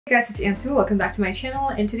Hey guys, it's Ansu. Welcome back to my channel,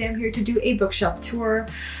 and today I'm here to do a bookshelf tour.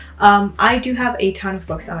 I do have a ton of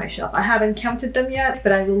books on my shelf. I haven't counted them yet,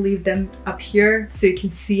 but I will leave them up here so you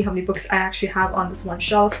can see how many books I actually have on this one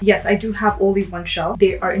shelf. Yes, I do have only one shelf.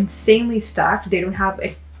 They are insanely stacked. They don't have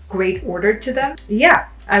a great order to them. Yeah,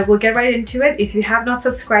 I will get right into it. If you have not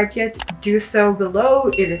subscribed yet, do so below.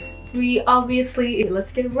 It is free, obviously.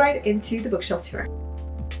 Let's get right into the bookshelf tour.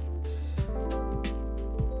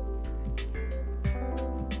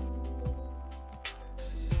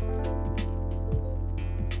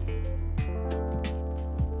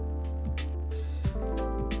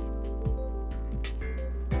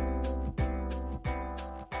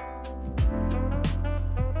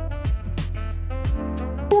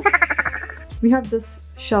 We have this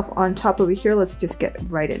shelf on top over here. Let's just get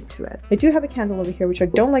right into it. I do have a candle over here, which I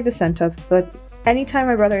don't like the scent of, but anytime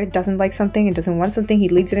my brother doesn't like something and doesn't want something, he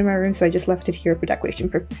leaves it in my room, so I just left it here for decoration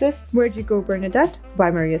purposes. Where'd You Go, Bernadette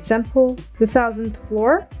by Maria Semple. The Thousandth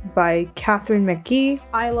Floor by Catherine McGee.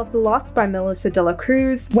 I Love the Lots by Melissa de la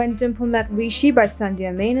Cruz. When Dimple Met Rishi by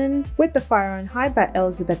Sandhya Menon. With the Fire on High by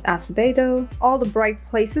Elizabeth Acevedo. All the Bright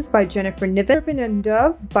Places by Jennifer Niven. Serpent and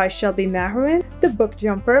Dove by Shelby Mahurin. The Book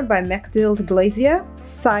Jumper by Mechtilde Glazier.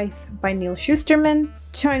 Scythe by Neil Schusterman.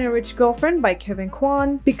 China Rich Girlfriend by Kevin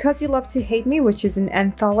Kwan. Because You Love to Hate Me, which is an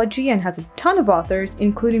anthology and has a ton of authors,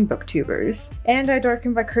 including booktubers. And I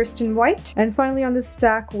Darken by Kirsten White. And finally on this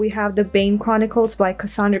stack, we have The Bane Chronicles by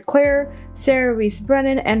Cassandra Clare, Sarah Reese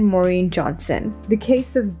Brennan, and Maureen Johnson. The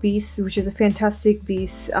Case of Beasts, which is a Fantastic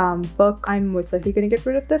Beasts book. I'm most likely going to get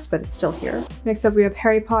rid of this, but it's still here. Next up, we have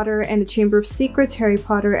Harry Potter and the Chamber of Secrets, Harry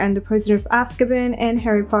Potter and the Prisoner of Azkaban, and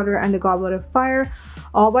Harry Potter and the Goblet of Fire,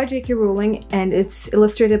 all by J.K. Rowling, and it's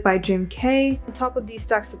illustrated by Jim Kay. On top of these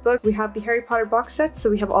stacks of books, we have the Harry Potter box set, so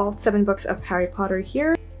we have all 7 books of Harry Potter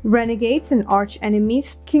here. Renegades and Arch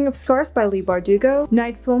Enemies, King of Scars by Leigh Bardugo,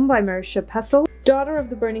 Night Film by Marisha Pessl, Daughter of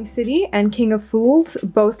the Burning City and King of Fools,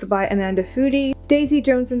 both by Amanda Foody, Daisy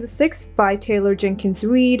Jones and the Six by Taylor Jenkins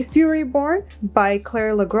Reid, Furyborn by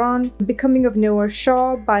Claire Legrand, Becoming of Noah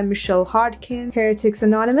Shaw by Michelle Hodkin, Heretics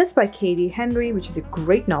Anonymous by Katie Henry, which is a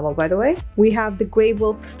great novel by the way. We have The Grey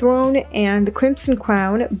Wolf's Throne and The Crimson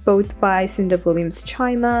Crown, both by Cinda Williams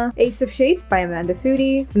Chima, Ace of Shades by Amanda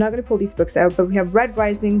Foody. I'm not going to pull these books out, but we have Red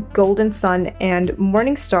Rising, Golden Sun, and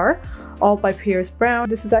Morning Star, all by Pierce Brown.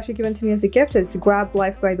 This is actually given to me as a gift. It's Grab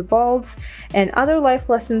Life by the Balds and Other Life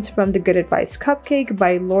Lessons from the Good Advice Cupcake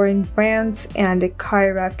by Lauren Brands and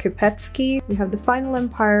Kyra Kupetsky. We have The Final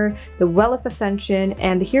Empire, The Well of Ascension,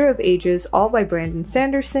 and The Hero of Ages, all by Brandon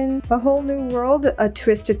Sanderson. A Whole New World, A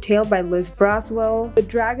Twisted Tale by Liz Braswell. The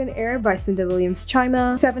Dragon Heir by Cinda Williams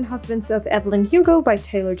Chima. 7 Husbands of Evelyn Hugo by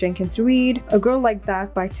Taylor Jenkins Reid. A Girl Like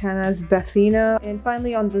That by Tana's Bethina. And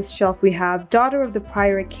finally on this shelf we have Daughter of the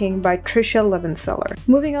Pirate King by Tricia Levenseller.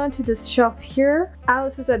 Moving on to this shelf here,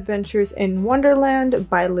 Alice's Adventures in Wonderland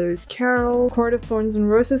by Lewis Carroll, Court of Thorns and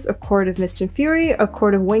Roses, A Court of Mist and Fury, A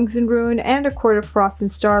Court of Wings and Ruin, and A Court of Frost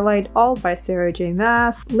and Starlight, all by Sarah J.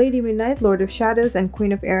 Maas, Lady Midnight, Lord of Shadows, and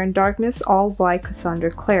Queen of Air and Darkness, all by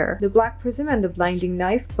Cassandra Clare, The Black Prism and The Blinding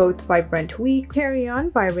Knife, both by Brent Week, Carry On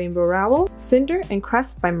by Rainbow Rowell, Cinder and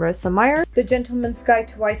Crest by Marissa Meyer, The Gentleman's Guide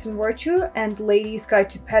to Vice and Virtue, and Lady's Guide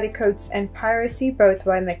to Petticoats and Piracy, both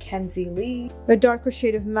by Mackenzie Lee, A Darker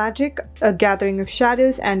Shade of Magic, A Gathering of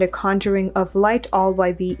Shadows, and A Conjuring of Light, all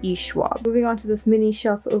by B.E. Schwab. Moving on to this mini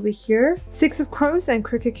shelf over here, Six of Crows and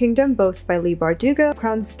Crooked Kingdom, both by Leigh Bardugo,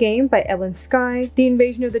 Crown's Game by Ellen Skye, The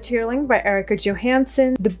Invasion of the Tearling by Erica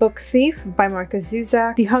Johansson, The Book Thief by Marcus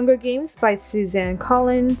Zuzak, The Hunger Games by Suzanne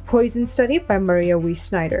Collins, Poison Study by Maria Weiss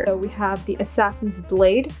Snyder. So we have The Assassin's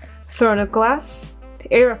Blade, Throne of Glass,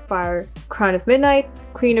 The Heir of Fire, Crown of Midnight,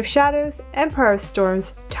 Queen of Shadows, Empire of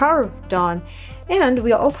Storms, Tower of Dawn, and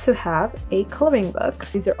we also have a coloring book.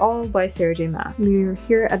 These are all by Sarah J. Maas. We're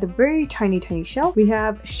here at the very tiny shelf. We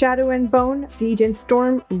have Shadow and Bone, Siege and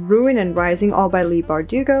Storm, Ruin and Rising, all by Leigh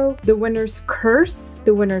Bardugo, The Winner's Curse,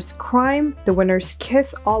 The Winner's Crime, The Winner's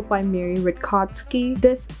Kiss, all by Mary Rutkotsky,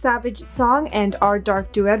 This Savage Song and Our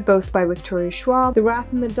Dark Duet, both by Victoria Schwab, The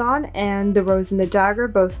Wrath and the Dawn and The Rose and the Dagger,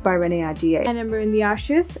 both by Renee Adier, An Ember in the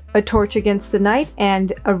Ashes, A Torch Against the Night,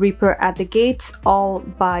 and A Reaper at the Gates, all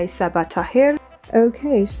by Saba Tahir.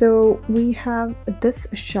 Okay, so we have this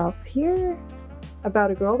shelf here.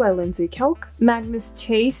 About a Girl by Lindsay Kelk, Magnus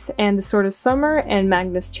Chase and the Sword of Summer, and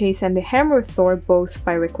Magnus Chase and the Hammer of Thor, both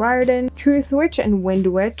by Rick Riordan, Truth Witch and Wind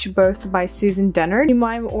Witch, both by Susan Dennard, The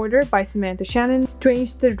Mime Order by Samantha Shannon,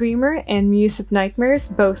 Strange the Dreamer and Muse of Nightmares,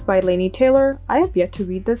 both by Laini Taylor. I have yet to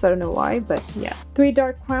read this, I don't know why, but yeah. Three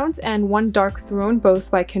Dark Crowns and One Dark Throne,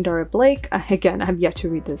 both by Kendara Blake. Again, I have yet to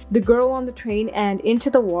read this. The Girl on the Train and Into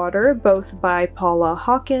the Water, both by Paula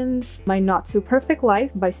Hawkins. My Not So Perfect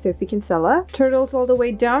Life by Sophie Kinsella. Turtles All the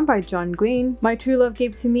Way Down by John Green. My True Love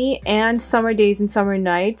Gave to Me and Summer Days and Summer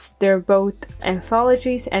Nights. They're both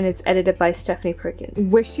anthologies and it's edited by Stephanie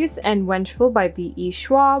Perkins. Wishes and Wenchful by B.E.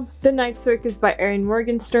 Schwab. The Night Circus by Erin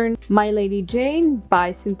Morgenstern. My Lady Jane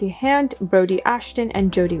by Cynthia Hand, Brody Ashton,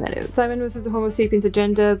 and Jody Meadows. Simon vs. the Homo Sapiens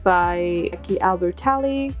Agenda by Becky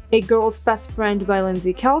Albertalli. A Girl's Best Friend by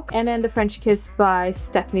Lindsay Kelk. Anna and the French Kiss by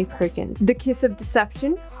Stephanie Perkins. The Kiss of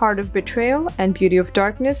Deception, Heart of Betrayal, and Beauty of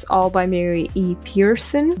Darkness, all by Mary E.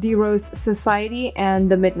 Pearson. The Rose Society and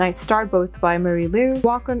The Midnight Star, both by Marie Lu.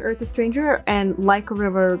 Walk on Earth a Stranger and Like a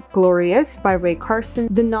River Glorious by Ray Carson.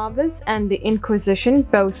 The Novice and The Inquisition,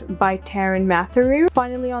 both by Taryn Matheru.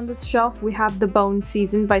 Finally on this shelf we have The Bone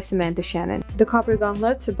Season by Samantha Shannon. The Copper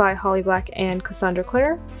Gauntlet by Holly Black and Cassandra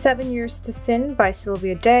Clare. 7 Years to Sin by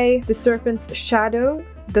Sylvia Day. The Serpent's Shadow,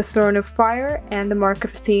 The Throne of Fire, and The Mark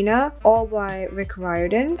of Athena, all by Rick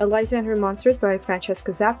Riordan. Eliza and Her Monsters by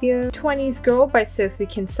Francesca Zappia. 20s Girl by Sophie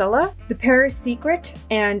Kinsella. The Paris Secret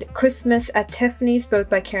and Christmas at Tiffany's, both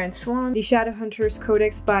by Karen Swan. The Shadowhunters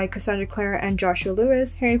Codex by Cassandra Clare and Joshua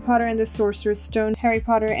Lewis. Harry Potter and the Sorcerer's Stone. Harry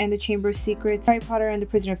Potter and the Chamber of Secrets. Harry Potter and the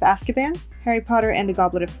Prisoner of Azkaban. Harry Potter and the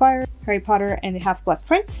Goblet of Fire. Harry Potter and the Half-Blood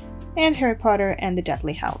Prince. And Harry Potter and the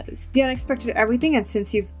Deathly Hallows. The Unexpected Everything and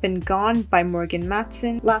Since You've Been Gone by Morgan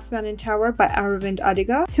Matson. Last Man in Tower by Aravind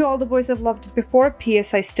Adiga. To All the Boys I've Loved Before,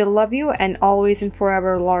 P.S. I Still Love You, and Always and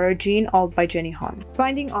Forever Laura Jean, all by Jenny Han.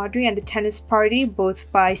 Finding Audrey and the Tennis Party, both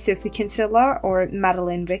by Sophie Kinsella or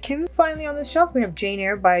Madeline Wickham. Finally on the shelf we have Jane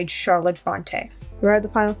Eyre by Charlotte Bronte. We're at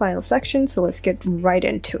the final section, so let's get right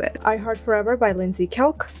into it. I Heart Forever by Lindsay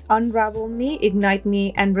Kelk. Unravel Me, Ignite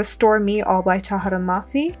Me, and Restore Me, all by Tahara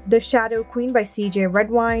Mafi. The Shadow Queen by CJ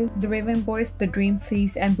Redwine. The Raven Boys, The Dream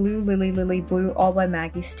Thieves, and Blue Lily Lily Blue, all by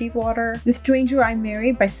Maggie Stevewater. The Stranger I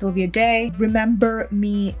Married by Sylvia Day. Remember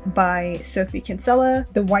Me by Sophie Kinsella.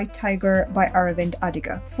 The White Tiger by Aravind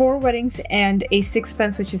Adiga. 4 Weddings and a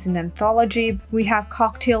Sixpence, which is an anthology. We have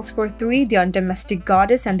Cocktails for Three, The Undomestic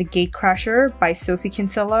Goddess, and The Gatecrasher by Sophie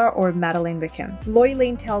Kinsella or Madeline Wickham. Loy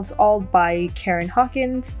Lane Tells All by Karen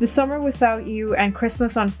Hawkins. The Summer Without You and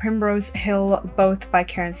Christmas on Primrose Hill, both by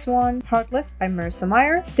Karen Swan. Heartless by Marissa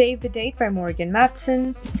Meyer. Save the Date by Morgan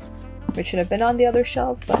Matson, which should have been on the other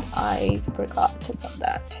shelf, but I forgot about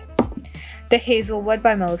that. The Hazelwood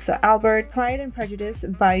by Melissa Albert, Pride and Prejudice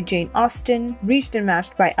by Jane Austen, Reached and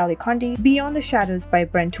Matched by Ali Condi, Beyond the Shadows by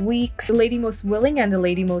Brent Weeks, The Lady Most Willing and The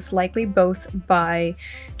Lady Most Likely, both by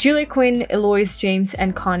Julia Quinn, Eloise James,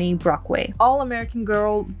 and Connie Brockway, All American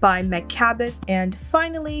Girl by Meg Cabot, and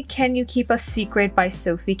finally Can You Keep a Secret by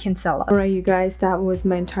Sophie Kinsella. Alright you guys, that was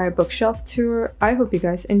my entire bookshelf tour. I hope you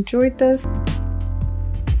guys enjoyed this.